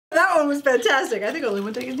one was fantastic. I think only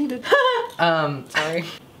one take is needed. Sorry.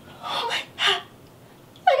 Oh my god.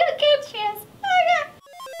 I got a good chance.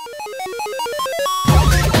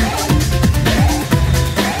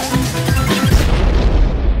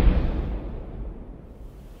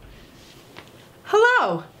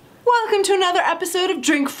 Hello. Welcome to another episode of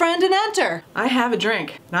Drink, Friend, and Enter. I have a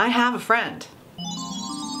drink, and I have a friend.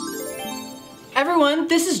 Everyone,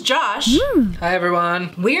 this is Josh. Hi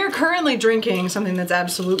everyone. We are currently drinking something that's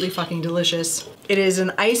absolutely fucking delicious. It is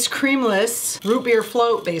an ice creamless root beer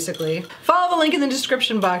float, basically. Follow the link in the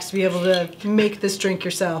description box to be able to make this drink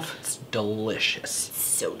yourself. It's delicious.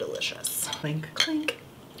 So delicious. Clink. Clink.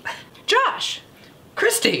 Josh.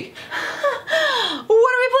 Christy. What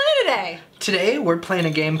are we playing today? Today we're playing a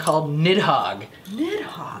game called Nidhogg.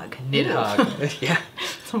 Nidhogg. Nidhogg. Yeah.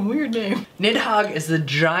 It's a weird name. Nidhogg is the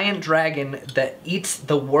giant dragon that eats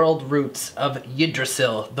the world roots of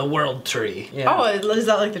Yggdrasil, the world tree. Yeah. Oh, is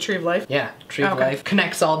that like the tree of life? Yeah, tree of Okay. life.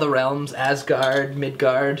 Connects all the realms, Asgard,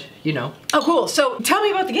 Midgard, you know. Oh, cool. So tell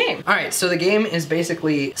me about the game. Alright, so the game is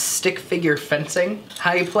basically stick figure fencing.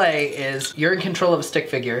 How you play is you're in control of a stick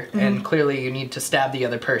figure, and clearly you need to stab the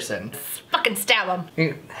other person. Fucking stab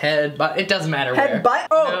them. Head, butt, it doesn't matter where. Head, butt?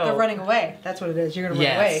 Oh, No. they're running away. That's what it is. You're gonna run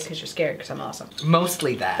Yes. away because you're scared because I'm awesome.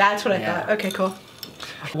 Mostly that. That's what I Yeah. thought. Okay, cool.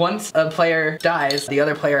 Once a player dies, the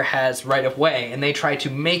other player has right of way, and they try to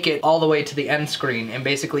make it all the way to the end screen, and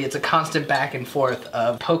basically it's a constant back and forth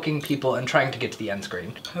of poking people and trying to get to the end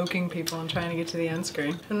screen. Poking people and trying to get to the end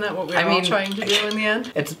screen. Isn't that what we're I all mean, trying to do in the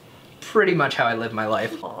end? It's pretty much how I live my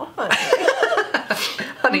life. Aw.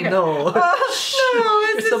 Honey, no. No, this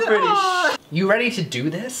You're so is pretty. aw. You ready to do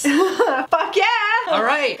this? Fuck yeah! All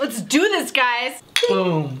right. Let's do this, guys.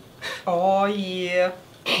 Boom. Oh yeah.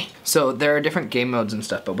 So there are different game modes and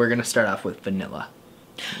stuff, but we're gonna start off with vanilla.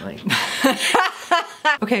 Like,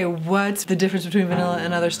 Okay, what's the difference between vanilla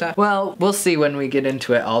and other stuff? well, we'll see when we get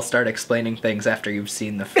into it. I'll start explaining things after you've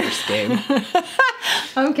seen the first game.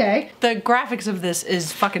 Okay. The graphics of this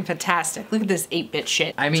is fucking fantastic. Look at this 8-bit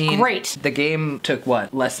shit. I mean, it's great. The game took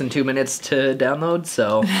what, less than 2 minutes to download,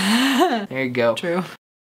 so there you go. True.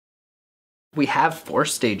 We have 4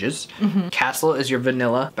 stages. Castle is your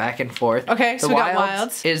vanilla, back and forth. Okay, so the we got Wilds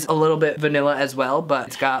Wilds. is a little bit vanilla as well, but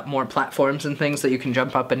it's got more platforms and things that you can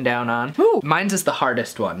jump up and down on. Ooh. Mine's is the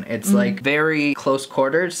hardest one. It's like very close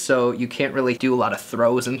quarters, so you can't really do a lot of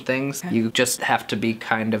throws and things. You just have to be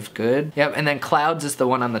kind of good. Yep, and then Clouds is the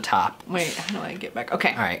one on the top. Wait, how do I get back?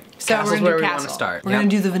 Okay. All right, So Castle's we're gonna where do we Castle. want to start. We're Yep. gonna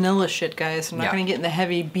do the vanilla shit, guys. We're not Yeah. gonna get in the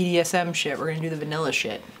heavy BDSM shit. We're gonna do the vanilla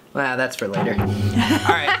shit. Well, that's for later. All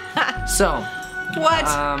right, so What?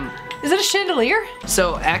 Is it a chandelier?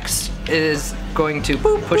 So X is going to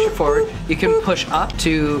push it forward. You can push up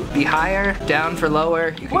to be higher, down for lower.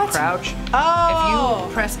 You can What? crouch. Oh. If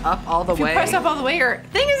you press up all the If you way, press up all the way, your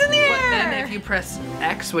thing is in the air. but then if you press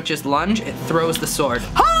X, which is lunge, it throws the sword.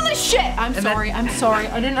 Holy shit! I'm then- sorry. I'm sorry.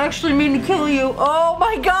 I didn't actually mean to kill you. Oh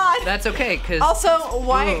my god. That's okay, cause Also,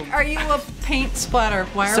 why Boom. are you a paint splatter?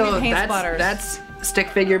 Why are we paint splatters? that's stick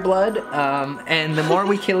figure blood, and the more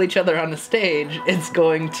we kill each other on the stage,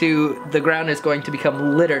 the ground is going to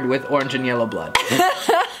become littered with orange and yellow blood.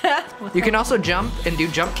 You can also jump and do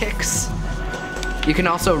jump kicks. You can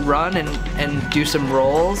also run and do some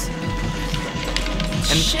rolls.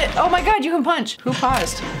 And Shit. Oh my god, you can punch. Who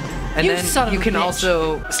paused? And You then son of you a can bitch.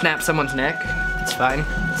 also snap someone's neck. It's fine.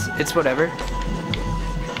 It's whatever.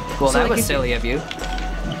 Well, So, that like, was if you- silly of you.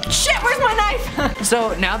 Shit, where's my knife?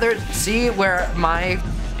 So now see where my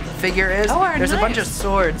figure is? Oh, our There's a bunch of knives.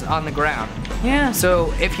 swords on the ground. Yeah.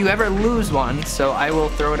 So if you ever lose one, so I will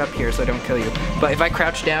throw it up here so I don't kill you. But if I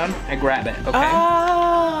crouch down, I grab it, okay?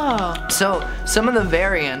 Oh. So some of the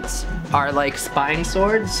variants are like spine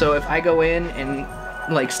swords. So if I go in and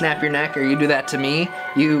like snap your neck or you do that to me,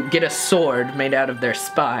 you get a sword made out of their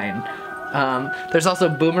spine. There's also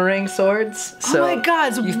boomerang swords. So my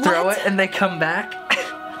God, you throw what? it and they come back.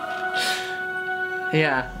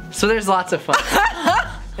 Yeah, so there's lots of fun.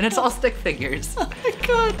 And it's all stick figures. Oh my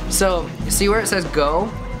god. So, see where it says go?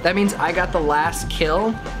 That means I got the last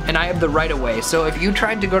kill, and I have the right of way. So if you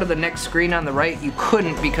tried to go to the next screen on the right, you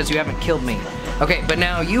couldn't because you haven't killed me. Okay, but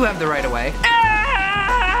now you have the right of way.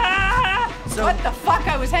 Ah! So- What the fuck?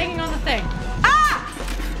 I was hanging on the thing. Ah!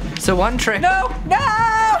 So one trick, No! No!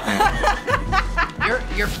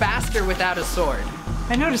 you're faster without a sword.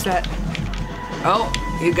 I noticed that. Oh,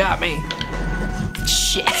 you got me.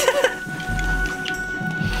 Shit.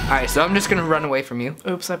 All right, so I'm just gonna run away from you.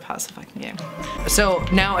 Oops, I paused the fucking game. So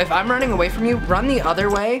now if I'm running away from you, run the other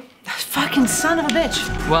way. Fucking son of a bitch.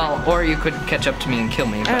 Well, or you could catch up to me and kill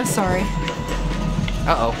me. I'm sorry.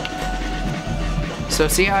 Uh-oh. So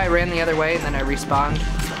see how I ran the other way and then I respawned?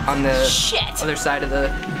 on the Shit. other side of the...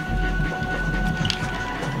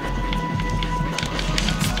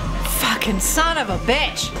 Fucking son of a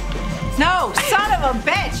bitch. No, son of a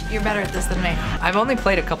bitch. You're better at this than me. I've only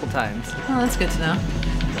played a couple times. Oh, that's good to know.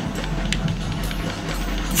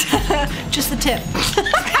 Just the tip.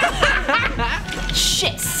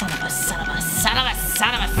 Shit, son of a, son of a, son of a,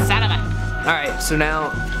 son of a, son of a. All right, so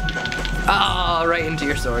now, oh, right into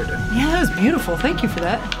your sword. Yeah, that was beautiful. Thank you for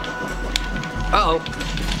that. Uh-oh.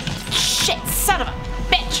 Shit, son of a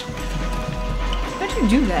bitch. How'd you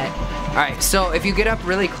do that? All right, so if you get up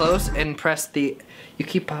really close and press the, you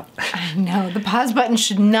keep up. No, the pause button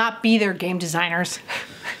should not be there, game designers.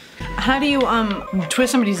 How do you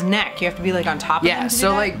twist somebody's neck? You have to be like on top of them. Yeah, to so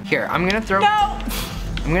do that? like, here, I'm gonna throw. No!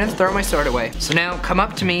 I'm gonna throw my sword away. So now come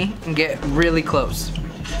up to me and get really close. All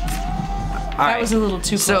That right. was a little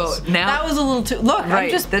too close. So now, that was a little too. Look, right, I'm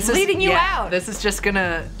just this leading is, you yeah, out. This is just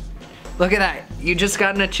gonna. Look at that. You just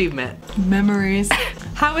got an achievement. Memories.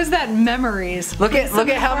 How is that memories? Look at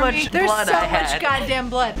how For me? much There's blood so I had. much goddamn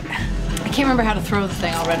blood. I can't remember how to throw the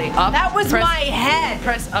thing already. Up, that was press- my head.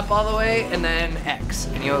 Press up all the way and then X,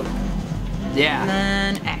 and you'll. Yeah. And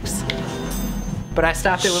then X. But I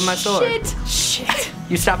stopped it with my sword. Shit.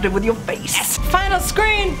 You stopped it with your face. Yes. Final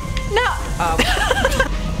screen. No.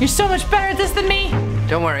 You're so much better at this than me.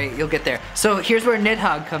 Don't worry, you'll get there. So here's where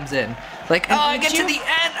Nidhogg comes in. Like, oh, I get to the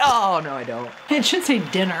end. Oh, no, I don't. It should say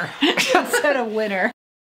dinner instead of winner.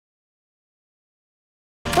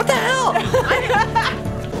 What the hell?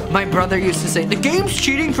 My brother used to say, the game's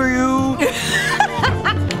cheating for you.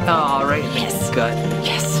 Oh, right in Yes. the gut.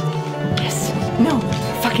 Yes. Yes. No.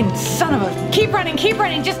 Fucking son of a. Keep running. Keep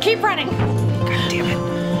running. Just keep running. God damn it.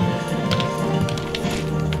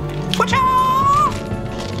 Watch out!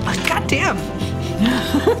 God damn.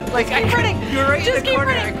 Like, Keep running. You're right Just in the keep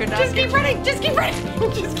corner. running. I could not Just get keep running. Just keep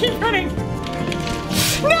running. Just keep running.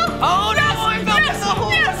 No. Oh, no, I fell in the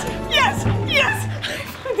hole. Yes. I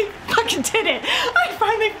finally fucking did it. I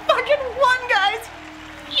finally fucking won, guys.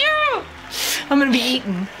 Yeah. I'm gonna be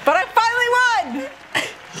eaten, but I finally won.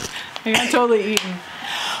 I got totally eaten.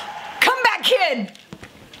 Come back, kid.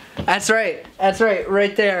 That's right. That's right.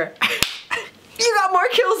 Right there. You got more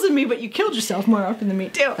kills than me, but you killed yourself more often than me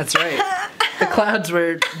too. That's right. The clouds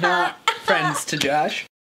were not friends to Josh.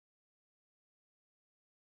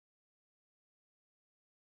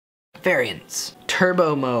 Variants.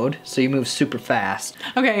 Turbo mode, so you move super fast.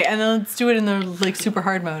 Okay, and then let's do it in the like super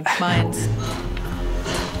hard mode. Mines.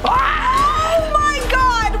 Oh my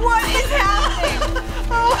god, what is happening?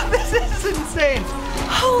 Oh, this is insane.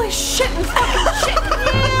 Holy shit and fucking shit!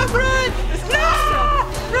 Yeah, run! No!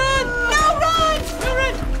 Run! No, run! No,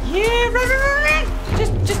 run! Yeah, run!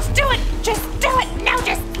 Just do it! Just do it! No,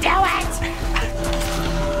 just do it!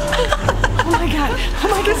 Oh my god! Oh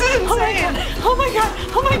my god! This is insane. Oh my god!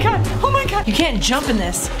 Oh my god! Oh my god! You can't jump in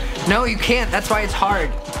this. No, you can't. That's why it's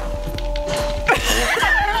hard.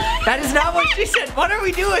 That is not what she said. What are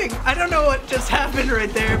we doing? I don't know what just happened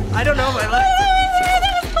right there. I don't know my life. That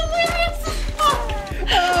was hilarious! Oh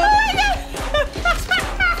my god!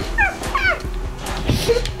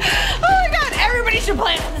 Oh my god! Everybody should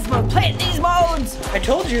play it in this mode. Play it in these modes. I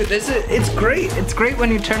told you, it's great. It's great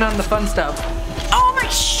when you turn on the fun stuff. Oh my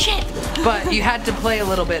shit! But you had to play a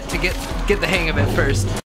little bit to get the hang of it first.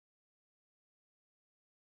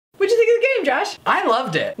 What'd you think of the game, Josh? I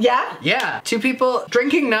loved it. Yeah? Yeah. Two people,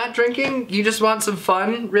 drinking, not drinking, you just want some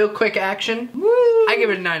fun, real quick action. Woo! I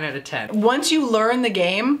give it a 9 out of 10. Once you learn the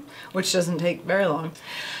game, which doesn't take very long,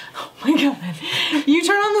 Oh my god. you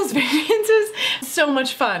turn on those variances. So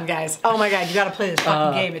much fun, guys. Oh my god, you gotta play this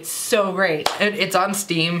fucking game. It's so great. It's on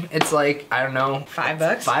Steam. It's like, I don't know. $5?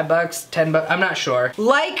 $5, $10, I'm not sure.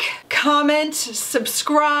 Like, comment,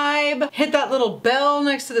 subscribe, hit that little bell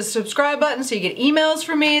next to the subscribe button so you get emails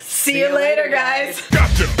from me. See you later, guys.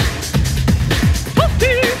 Gotcha!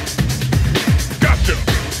 Gotcha!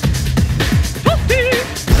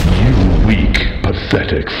 You weak,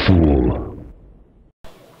 pathetic fool.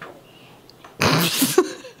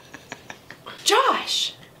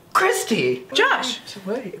 Josh. Christy. Josh.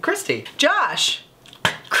 Wait, Christy. Josh.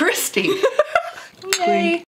 Christy. Yay.